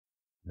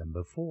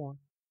Number 4.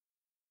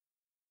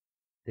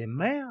 They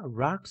met a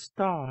rock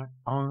star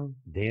on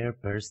their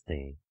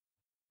birthday.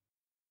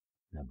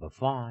 Number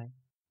 5.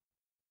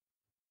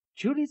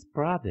 Julie's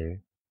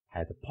brother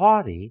had a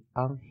party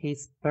on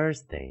his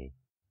birthday.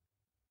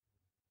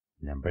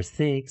 Number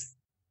 6.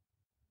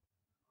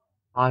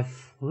 I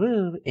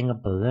flew in a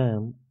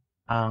balloon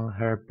on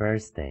her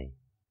birthday.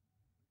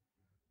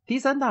 第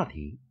三大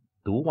题，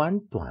读完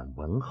短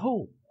文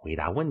后回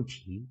答问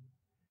题，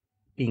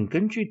并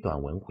根据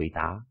短文回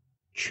答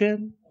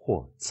圈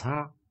或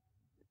叉。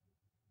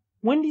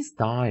Wendy's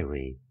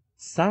Diary,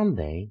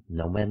 Sunday,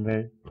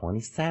 November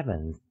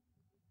 27th.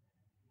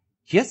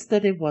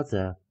 Yesterday was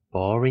a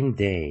boring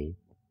day.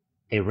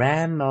 It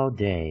ran all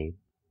day.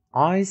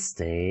 I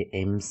stayed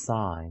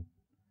inside.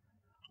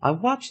 I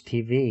watched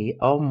TV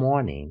all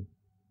morning.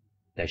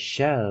 The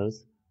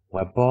shows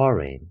were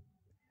boring.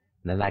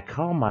 Then I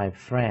called my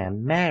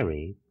friend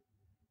Mary.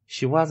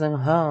 She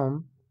wasn't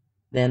home.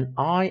 Then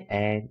I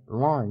ate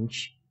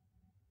lunch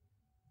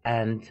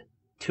and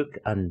took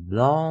a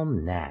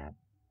long nap.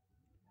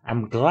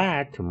 I'm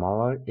glad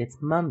tomorrow is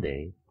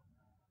Monday.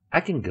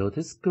 I can go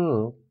to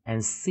school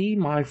and see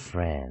my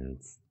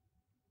friends.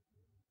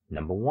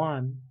 Number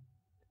 1.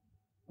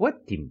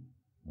 What did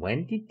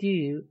Wendy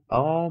do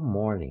all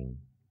morning?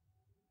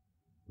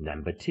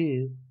 Number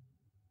 2.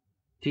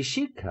 Did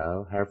she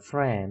call her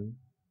friend?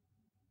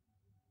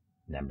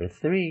 Number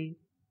 3.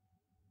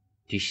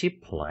 Did she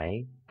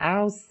play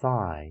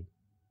outside?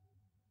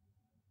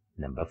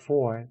 Number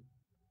 4.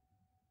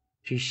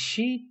 Did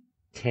she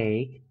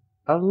take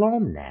a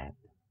long nap?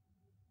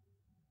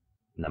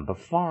 Number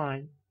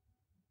 5.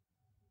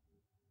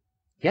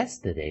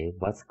 Yesterday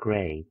was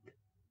great.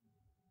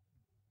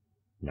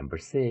 Number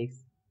 6.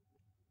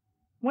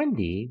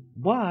 Wendy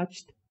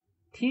watched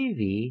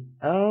TV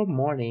all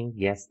morning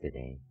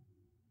yesterday.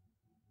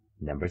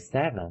 Number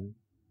 7.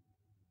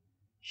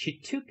 She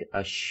took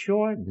a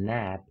short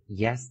nap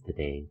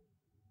yesterday.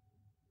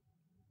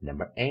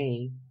 Number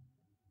 8.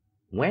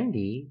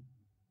 Wendy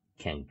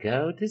can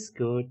go to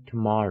school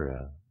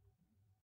tomorrow.